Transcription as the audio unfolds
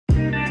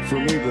for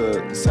me,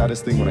 the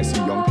saddest thing when I see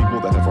young people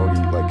that have already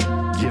like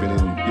given in,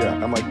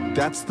 yeah, I'm like,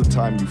 that's the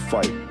time you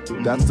fight.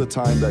 That's the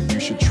time that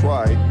you should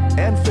try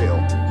and fail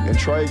and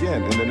try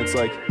again. And then it's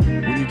like,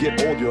 when you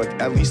get old, you're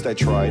like, at least I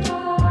tried,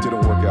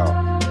 didn't work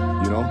out,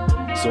 you know?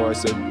 So I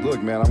said,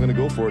 look, man, I'm gonna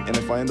go for it. And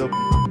if I end up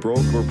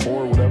broke or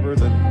poor or whatever,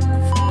 then f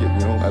it,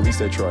 you know, at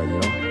least I tried, you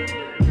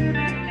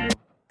know?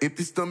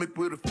 Empty stomach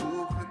with a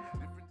full.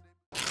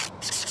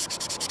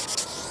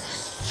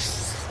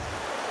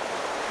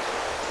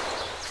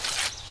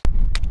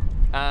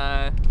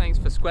 Thanks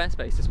for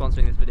Squarespace for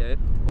sponsoring this video.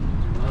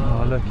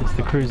 Oh look, it's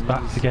the crew's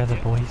back together,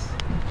 boys.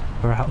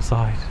 We're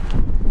outside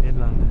in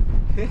London.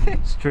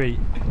 Street.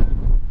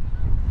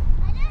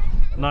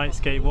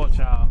 Nightscape, watch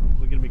out.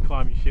 We're going to be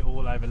climbing shit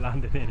all over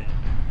London, innit?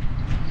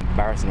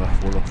 Embarrassing when I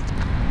fall off.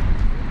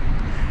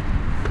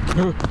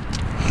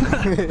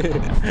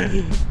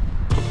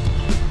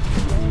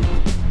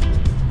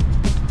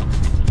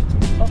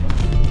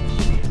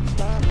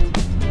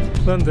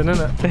 London,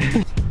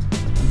 innit?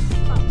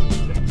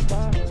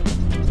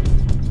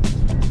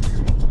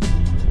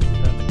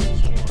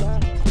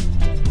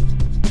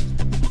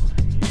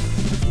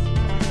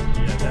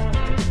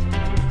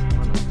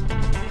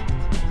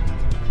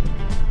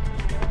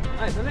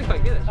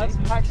 That's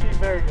actually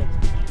very good.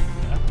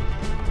 Yeah.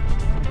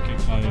 Good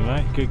climbing,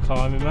 mate. Good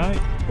climbing,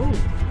 mate. Ooh.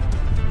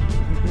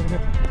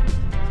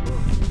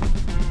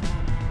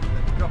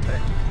 Drop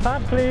it.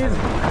 Pad, please.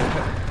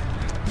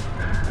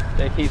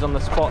 JP's on the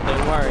spot,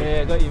 don't worry.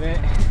 Yeah, got you,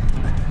 mate.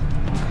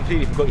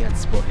 Completely forgot you had the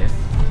spot here.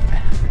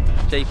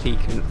 JP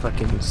can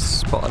fucking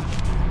spot a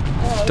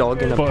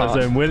dog in a park. Spot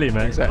his own willy,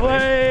 mate. Exactly.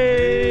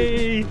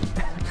 Way!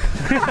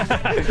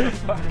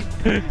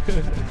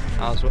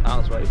 I was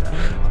right there.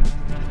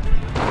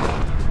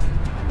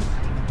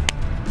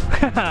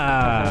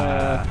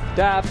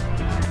 Dab.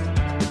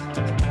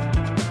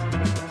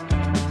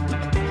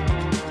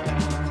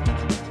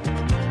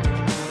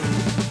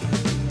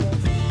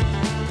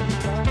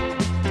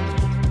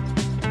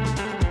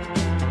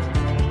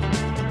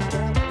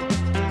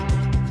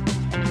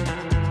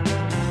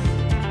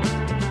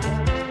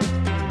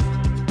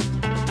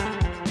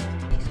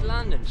 East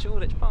London,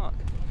 Shoreditch Park.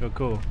 Feel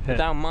cool. Hit.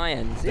 Down my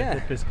ends, yeah.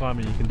 The best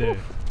climbing you can do.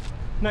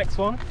 Next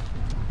one.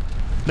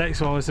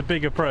 Next one was a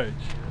big approach.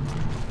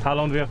 How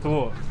long do we have to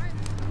walk?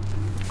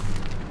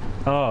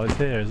 Oh, it's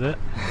here, is it?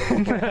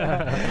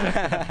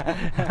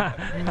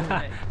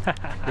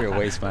 You're a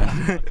waste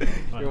man.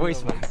 You're a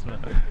waste man.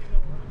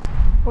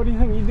 What do you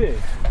think you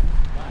did?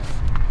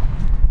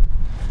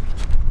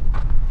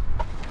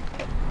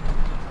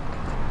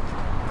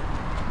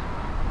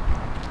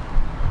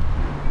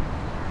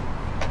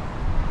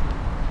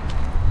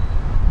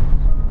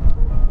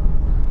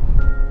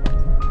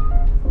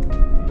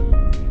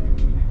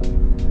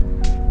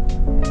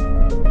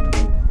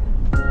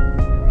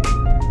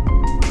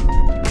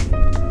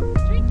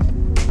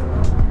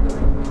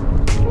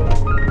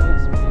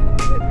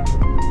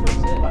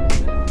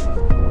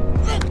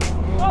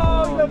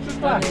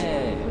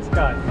 This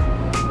guy.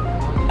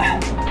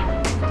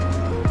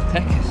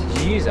 Heck,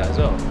 did you use that as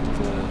well?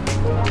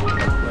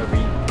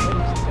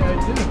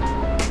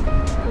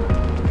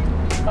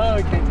 Oh,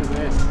 it came to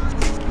this.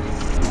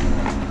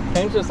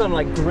 Came to some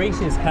like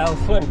Grace's hell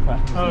flow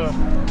practice. Oh.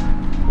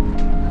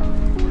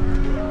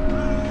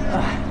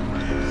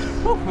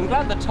 I'm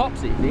glad the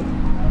top's easy.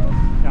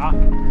 Yeah.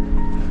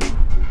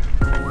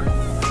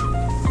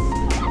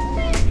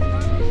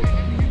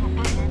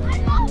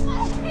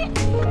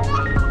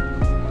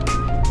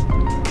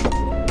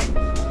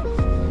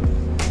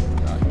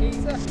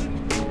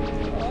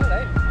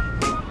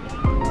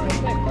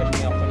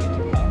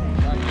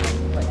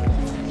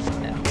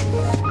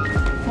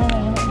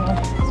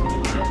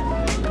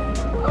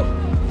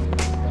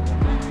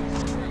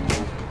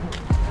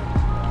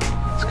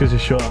 Because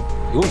you're short.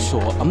 You're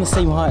short. I'm the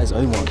same height as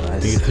Omar, guys. I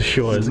think it's the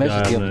shortest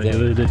guy, isn't it? You're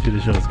literally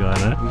the shortest guy,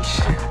 no?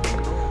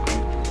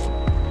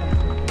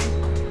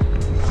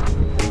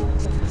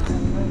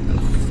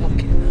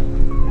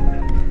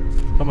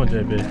 Come on,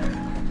 JB.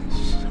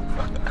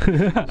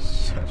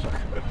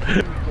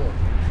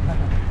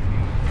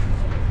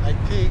 I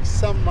think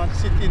someone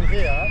sitting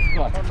here.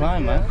 Got to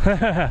climb, man.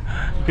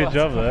 Good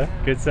job, though.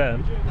 Good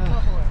send.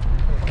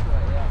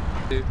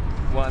 2,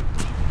 1.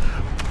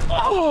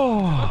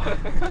 Oh!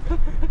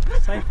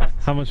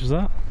 How much was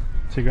that?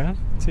 2 grand?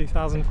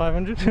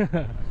 2,500.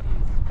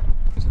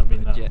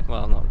 Yeah,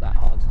 well, not that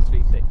hard, it's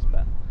 3-6,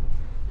 but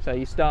so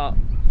you start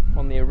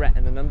on the arete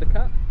and an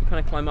undercut. You kind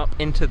of climb up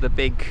into the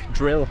big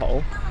drill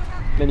hole,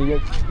 then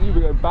you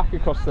go back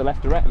across the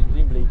left arete and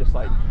presumably just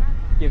like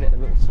give it a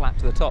little slap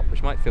to the top,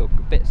 which might feel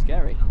a bit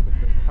scary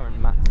with the current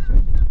mat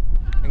situation.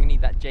 I'm gonna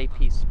need that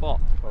JP spot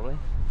probably.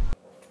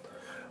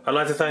 I'd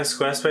like to thank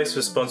Squarespace for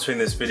sponsoring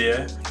this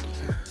video.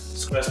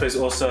 Squarespace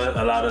also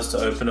allowed us to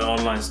open an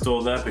online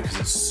store there because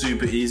it's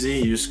super easy.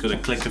 You just gotta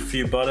click a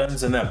few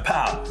buttons and then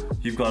pow!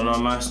 You've got an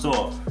online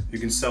store. You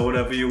can sell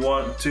whatever you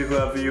want, to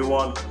whoever you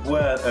want,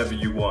 wherever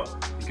you want.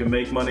 You can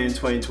make money in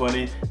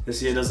 2020.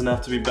 This year doesn't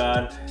have to be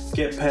bad.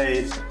 Get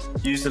paid.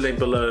 Use the link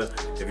below.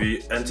 If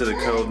you enter the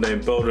code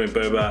name Bouldering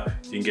Bobat,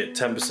 you can get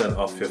 10%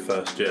 off your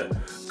first year.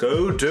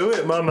 Go do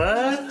it, my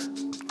man.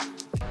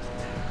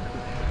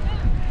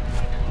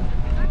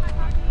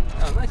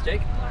 Oh, nice,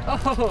 Jake.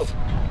 Oh,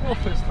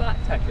 what was that,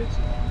 Tekkers?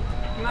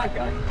 That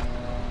guy.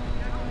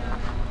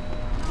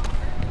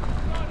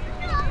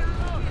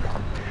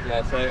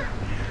 Yeah, so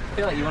I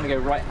feel like you want to go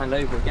right hand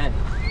over again.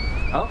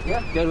 Oh,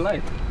 yeah, go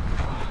low.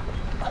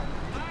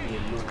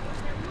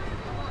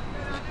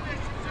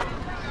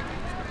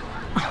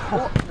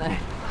 What? No.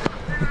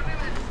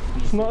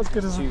 It's not as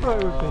good as I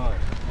thought it would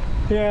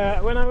be. Yeah,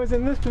 when I was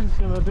in this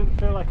position, I didn't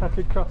feel like I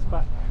could cross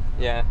back.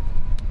 Yeah.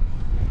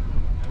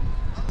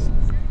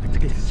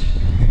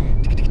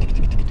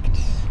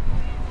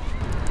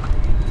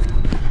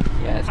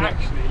 Yeah, it's not...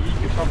 Actually, you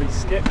could probably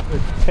skip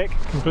the tick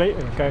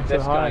completely and go to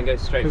the higher. And go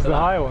straight to because the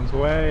higher one's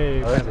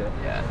way better. Is it?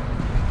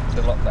 Yeah. It's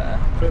a lot better.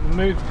 But the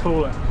move's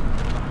cooler.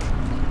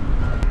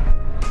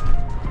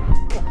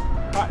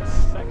 Oh, that's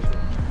sexy.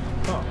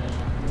 Oh.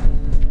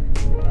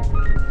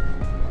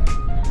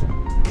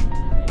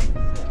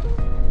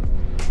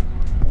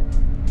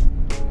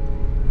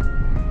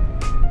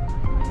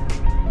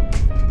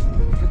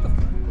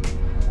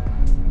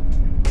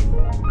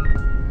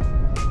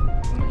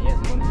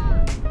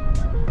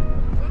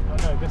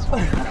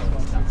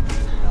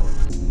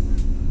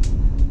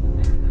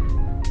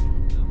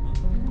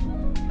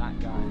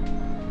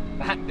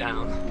 Back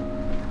down.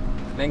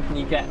 Then can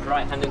you get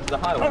right hand into the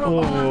high one?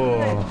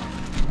 Oh.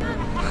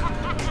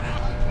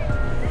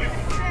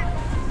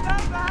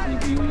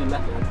 You your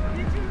left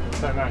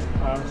hand. Don't know. I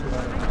honestly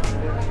don't know.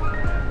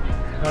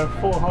 There are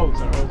 4 holes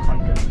that are all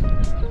quite good.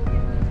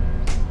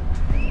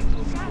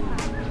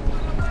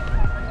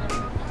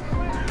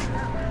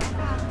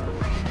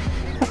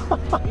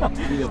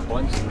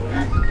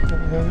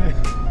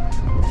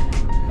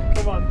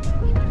 Come on.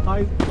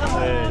 Hey.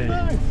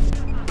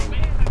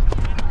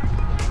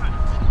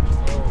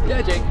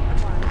 Yeah, Jake.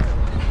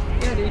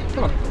 Yeah, dude.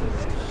 Come on.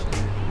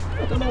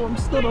 I don't know what I'm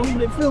stood on,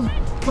 but it feels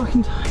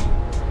fucking tight.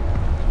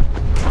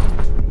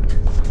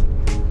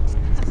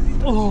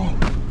 Oh.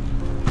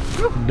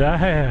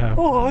 Damn.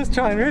 Oh, I was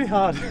trying really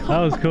hard. That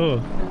was cool.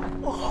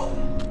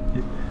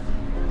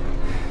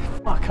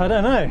 Fuck, I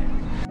don't know.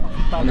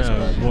 No,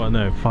 what?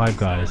 No, Five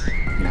Guys.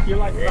 You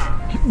like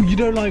that? You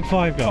don't like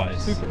Five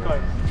Guys? Super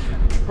close.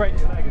 Break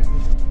your leg.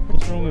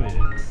 What's wrong with you?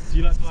 Do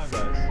you like Five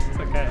Guys? It's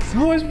okay.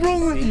 What is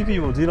wrong with you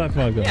people? Do you like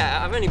Five Guys?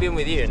 Yeah, I've only been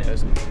with you and it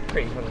was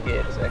pretty fun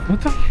gear, so.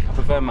 What the f? I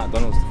prefer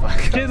McDonald's to Five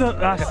Guys. Get the,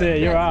 that's it,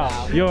 you're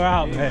out. You're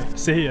out, mate.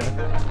 See ya.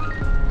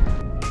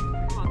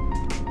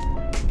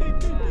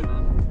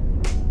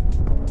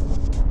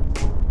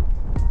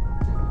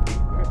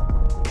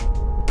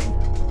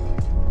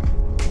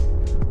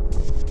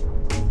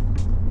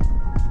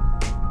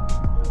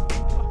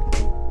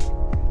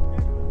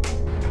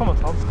 Come on,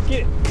 Tom.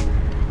 Get it.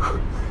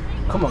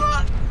 Come on.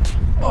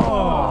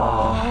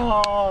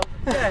 Oh,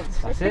 yes.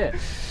 That's it.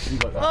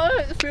 Oh,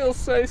 it feels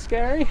so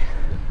scary.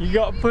 You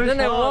got to push. I don't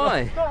know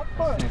harder.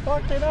 why.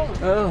 Fucking hell.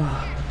 Oh.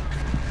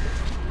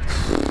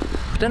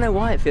 I don't know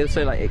why it feels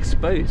so like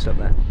exposed up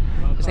there.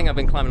 I just think I've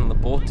been climbing on the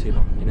board too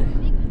long, you know.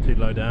 Too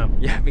low down.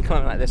 Yeah, I've been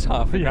climbing like this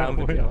half the Yeah,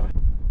 ground. we are.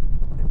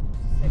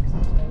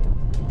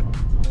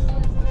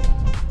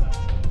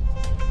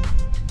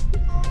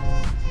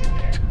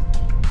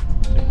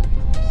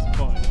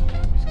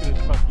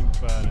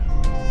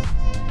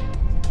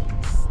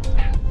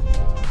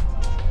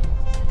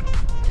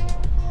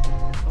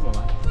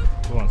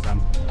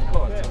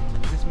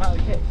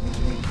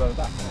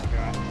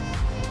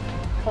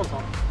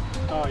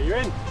 Oh, you're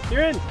in!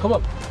 You're in! Come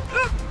on.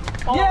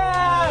 Oh.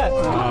 Yes!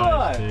 Oh,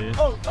 Nice, dude.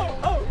 oh, oh,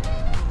 oh!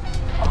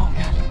 Oh,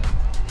 God.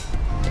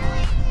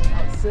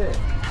 That's it.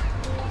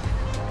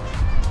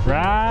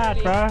 Right,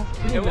 bro.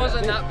 It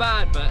wasn't that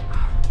bad, but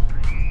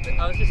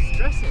I was just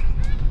stressing.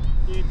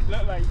 You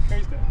look like you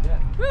cruised it. Yeah.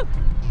 Woo.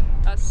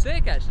 That's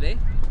sick, actually.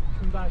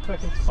 Come down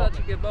quick and Such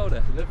a good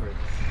boulder. Delivery.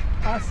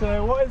 That's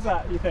what is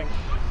that, you think?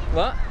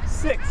 What?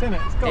 6, isn't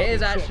it? It's got It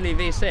is actually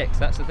V6,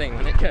 that's the thing.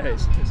 When it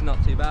goes, it's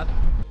not too bad.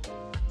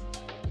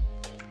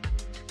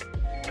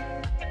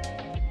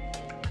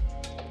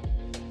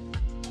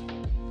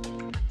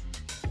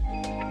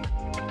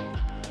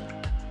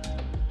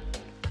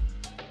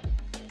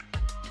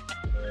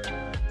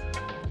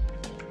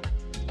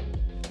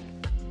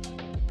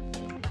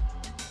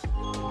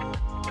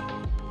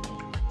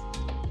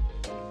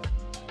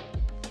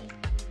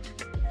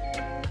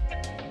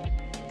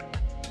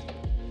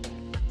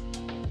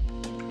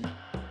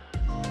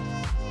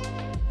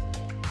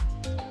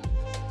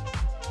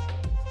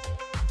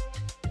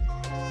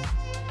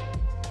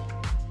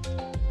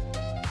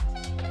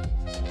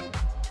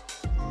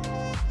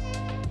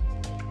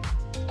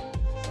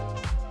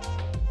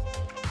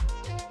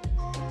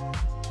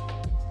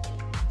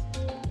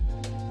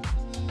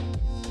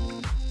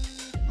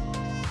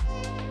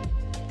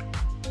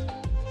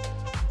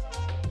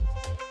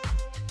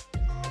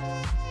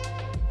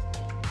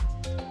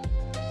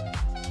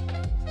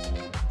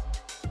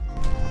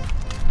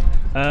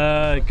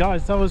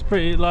 Guys, that was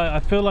pretty, like, I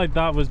feel like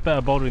that was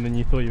better bouldering than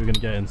you thought you were going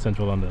to get in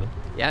central London.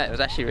 Yeah, it was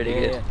actually really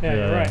good. Yeah,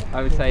 you're right.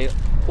 I would say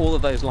all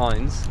of those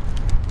lines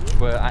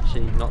were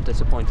actually not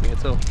disappointing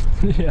at all.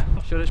 Yeah.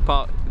 Shoreditch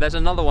Park. There's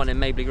another one in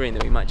Mabley Green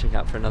that we might check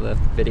out for another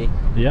video.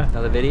 Yeah.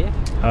 Another video.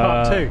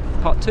 Part 2.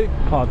 Part 2.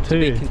 Part 2.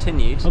 To be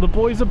continued. Oh, the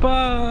boys are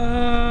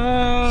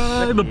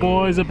back! The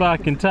boys are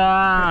back in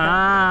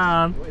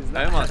town!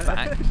 Omar's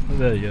back.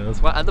 There you go.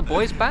 Well, are the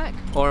boys back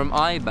or am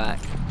I back?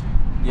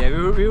 Yeah,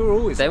 we were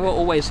always. They were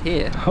always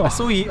here. I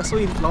saw you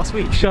last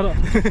week. Shut up.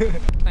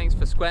 Thanks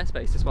for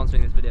Squarespace for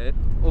sponsoring this video.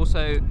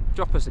 Also,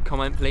 drop us a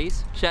comment,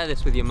 please. Share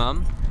this with your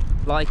mum.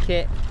 Like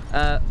it.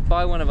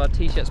 Buy one of our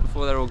t-shirts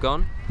before they're all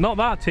gone. Not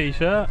that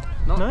t-shirt.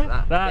 Not No?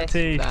 that That yes,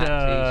 t-shirt.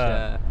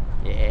 That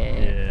t-shirt.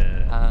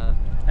 Yeah.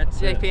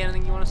 JP,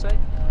 anything you want to say?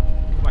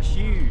 My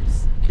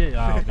shoes. Get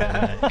out of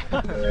here,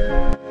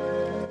 mate.